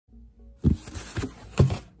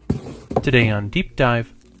Today on Deep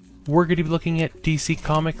Dive, we're going to be looking at DC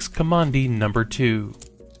Comics Kamandi number 2.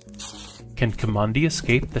 Can Kamandi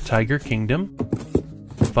escape the Tiger Kingdom?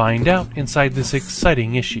 Find out inside this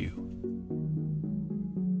exciting issue.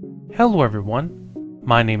 Hello everyone,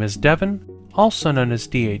 my name is Devin, also known as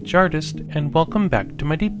DH Artist, and welcome back to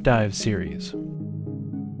my Deep Dive series.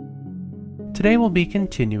 Today we'll be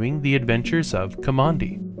continuing the adventures of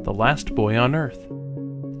Kamandi, the last boy on Earth.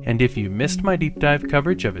 And if you missed my deep dive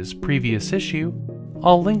coverage of his previous issue,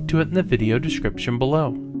 I'll link to it in the video description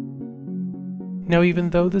below. Now, even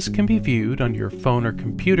though this can be viewed on your phone or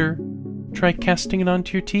computer, try casting it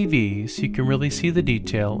onto your TV so you can really see the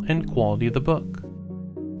detail and quality of the book.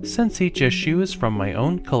 Since each issue is from my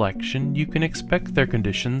own collection, you can expect their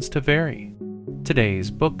conditions to vary. Today's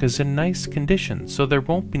book is in nice condition, so there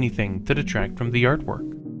won't be anything to detract from the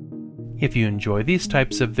artwork. If you enjoy these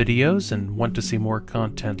types of videos and want to see more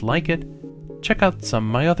content like it, check out some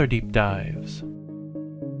of my other deep dives.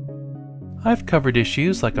 I've covered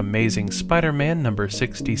issues like Amazing Spider-Man number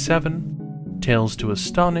 67, Tales to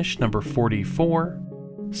Astonish number 44,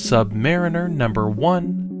 Submariner number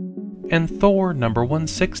 1, and Thor number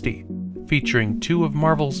 160, featuring two of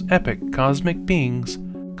Marvel's epic cosmic beings,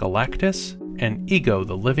 Galactus and Ego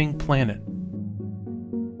the Living Planet.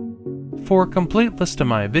 For a complete list of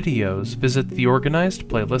my videos, visit the organized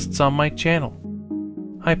playlists on my channel.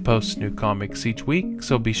 I post new comics each week,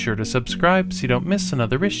 so be sure to subscribe so you don't miss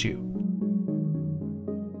another issue.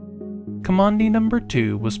 Kamandi number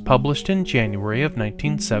 2 was published in January of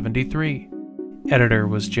 1973. Editor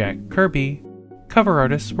was Jack Kirby. Cover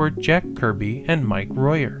artists were Jack Kirby and Mike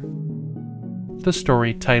Royer. The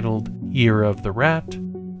story, titled Year of the Rat,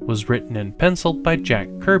 was written and penciled by Jack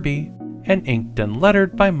Kirby and inked and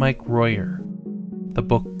lettered by Mike Royer. The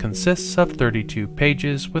book consists of 32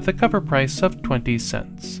 pages with a cover price of 20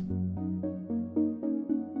 cents.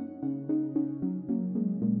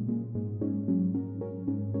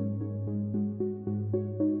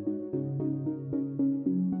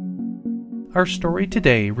 Our story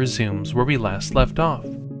today resumes where we last left off.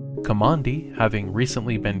 Kamandi, having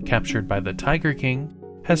recently been captured by the Tiger King,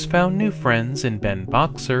 has found new friends in Ben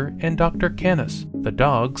Boxer and Dr. Canis, the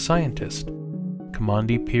dog scientist.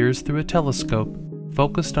 Kamandi peers through a telescope,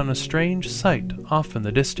 focused on a strange sight off in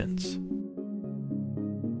the distance.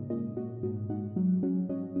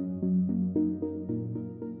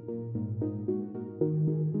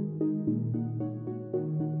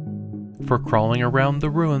 For crawling around the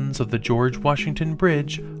ruins of the George Washington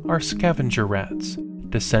Bridge are scavenger rats,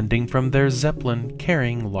 descending from their zeppelin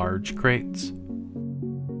carrying large crates.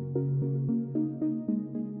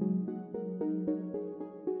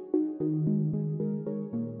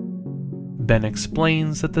 Ben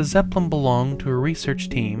explains that the zeppelin belonged to a research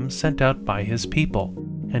team sent out by his people,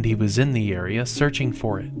 and he was in the area searching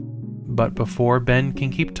for it. But before Ben can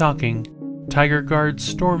keep talking, Tiger Guards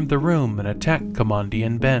storm the room and attack Kamandi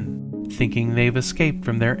and Ben, thinking they've escaped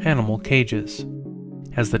from their animal cages.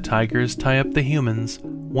 As the tigers tie up the humans,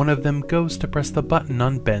 one of them goes to press the button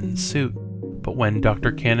on Ben's suit, but when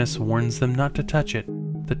Dr. Canis warns them not to touch it,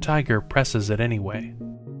 the tiger presses it anyway.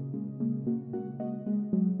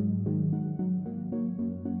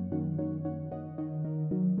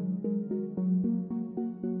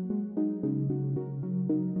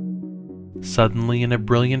 Suddenly, in a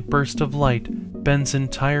brilliant burst of light, Ben's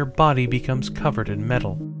entire body becomes covered in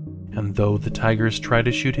metal, and though the tigers try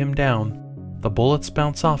to shoot him down, the bullets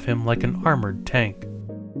bounce off him like an armored tank.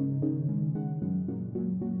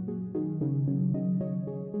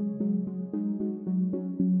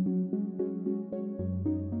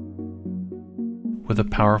 With a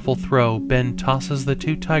powerful throw, Ben tosses the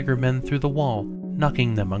two tiger men through the wall,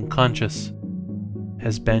 knocking them unconscious.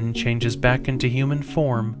 As Ben changes back into human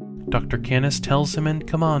form, Dr. Canis tells him and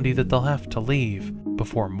Kamandi that they'll have to leave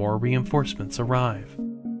before more reinforcements arrive.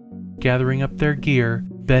 Gathering up their gear,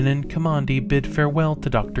 Ben and Kamandi bid farewell to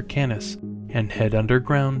Dr. Canis and head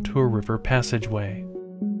underground to a river passageway.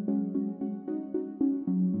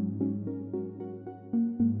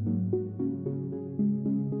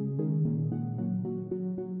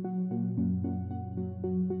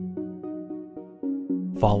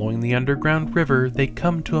 Following the underground river, they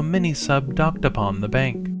come to a mini-sub docked upon the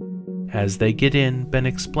bank. As they get in, Ben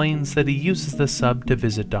explains that he uses the sub to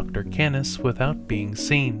visit Dr. Canis without being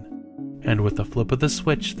seen, and with a flip of the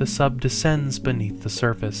switch, the sub descends beneath the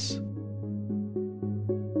surface.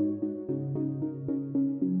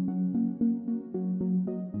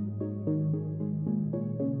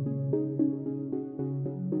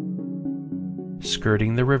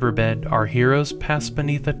 Skirting the riverbed, our heroes pass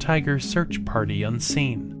beneath a tiger search party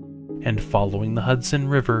unseen, and following the Hudson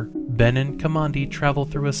River, Ben and Kamandi travel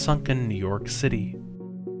through a sunken New York City.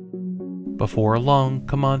 Before long,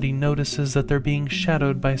 Kamandi notices that they're being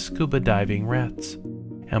shadowed by scuba diving rats.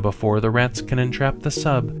 And before the rats can entrap the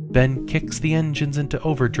sub, Ben kicks the engines into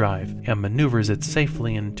overdrive and maneuvers it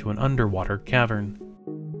safely into an underwater cavern.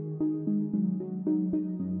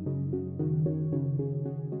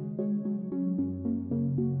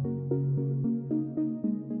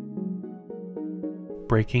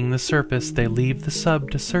 Breaking the surface, they leave the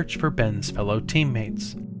sub to search for Ben's fellow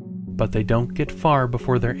teammates, but they don't get far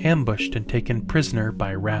before they're ambushed and taken prisoner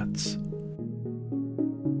by rats.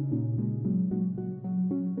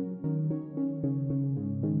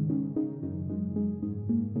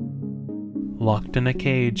 Locked in a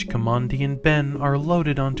cage, Kamandi and Ben are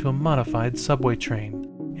loaded onto a modified subway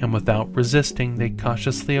train, and without resisting, they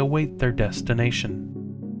cautiously await their destination.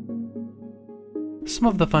 Some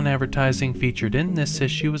of the fun advertising featured in this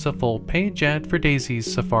issue is a full-page ad for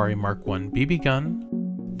Daisy's Safari Mark I BB gun.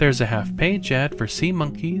 There's a half-page ad for Sea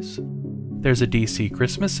Monkeys. There's a DC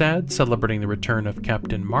Christmas ad celebrating the return of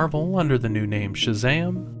Captain Marvel under the new name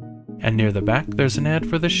Shazam. And near the back there's an ad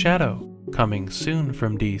for The Shadow, coming soon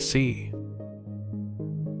from DC.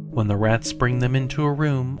 When the rats bring them into a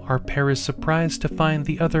room, our pair is surprised to find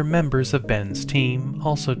the other members of Ben's team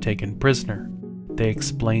also taken prisoner. They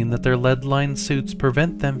explain that their lead-lined suits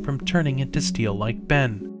prevent them from turning into steel like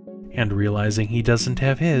Ben, and realizing he doesn't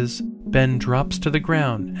have his, Ben drops to the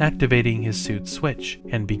ground, activating his suit switch,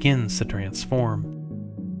 and begins to transform.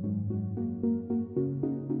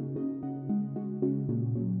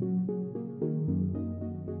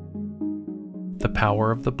 The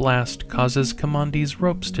power of the blast causes Kamandi's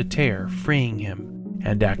ropes to tear, freeing him,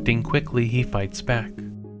 and acting quickly he fights back.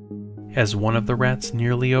 As one of the rats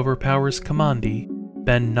nearly overpowers Kamandi,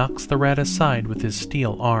 Ben knocks the rat aside with his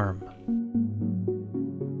steel arm.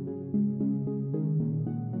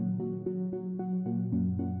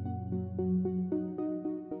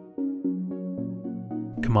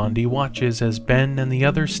 Kamandi watches as Ben and the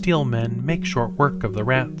other steel men make short work of the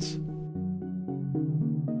rats.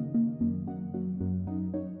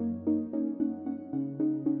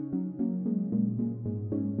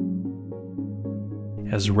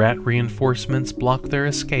 As rat reinforcements block their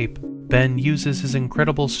escape, Ben uses his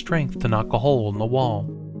incredible strength to knock a hole in the wall.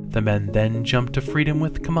 The men then jump to freedom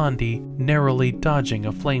with Kamandi, narrowly dodging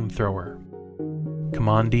a flamethrower.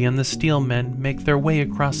 Kamandi and the steel men make their way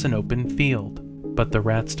across an open field, but the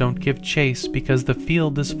rats don't give chase because the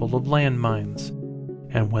field is full of landmines,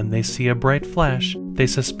 and when they see a bright flash, they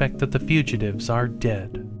suspect that the fugitives are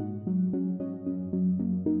dead.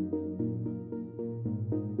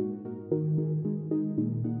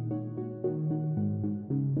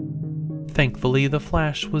 Thankfully, the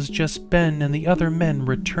flash was just Ben and the other men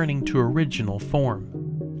returning to original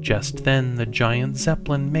form. Just then, the giant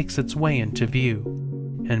Zeppelin makes its way into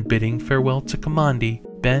view, and bidding farewell to Kamandi,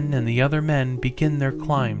 Ben and the other men begin their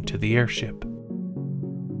climb to the airship.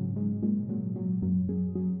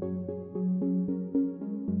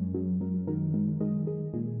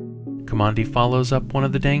 Kamandi follows up one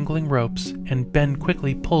of the dangling ropes, and Ben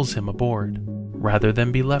quickly pulls him aboard. Rather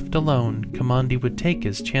than be left alone, Kamandi would take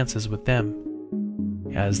his chances with them.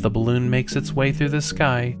 As the balloon makes its way through the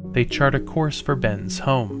sky, they chart a course for Ben's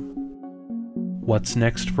home. What's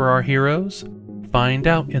next for our heroes? Find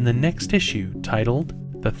out in the next issue, titled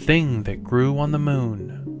The Thing That Grew on the Moon.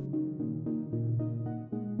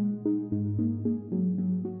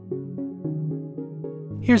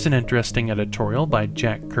 Here's an interesting editorial by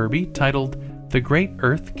Jack Kirby titled The Great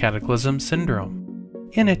Earth Cataclysm Syndrome.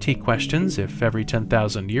 In it, he questions if every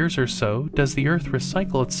 10,000 years or so does the Earth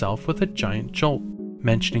recycle itself with a giant jolt,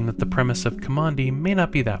 mentioning that the premise of Kamandi may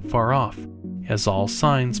not be that far off, as all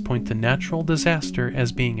signs point to natural disaster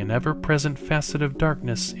as being an ever-present facet of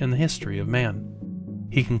darkness in the history of man.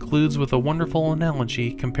 He concludes with a wonderful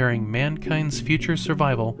analogy comparing mankind's future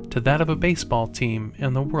survival to that of a baseball team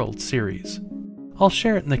in the World Series. I'll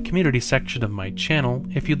share it in the community section of my channel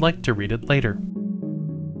if you'd like to read it later.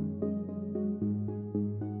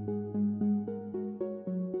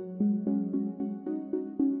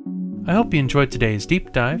 I hope you enjoyed today's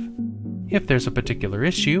deep dive. If there's a particular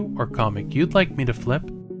issue or comic you'd like me to flip,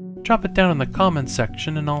 drop it down in the comments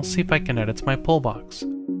section and I'll see if I can add it to my pull box.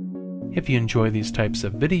 If you enjoy these types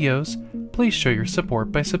of videos, please show your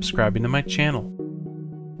support by subscribing to my channel.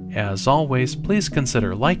 As always, please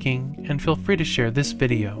consider liking and feel free to share this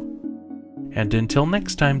video. And until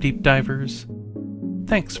next time, deep divers,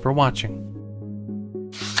 thanks for watching.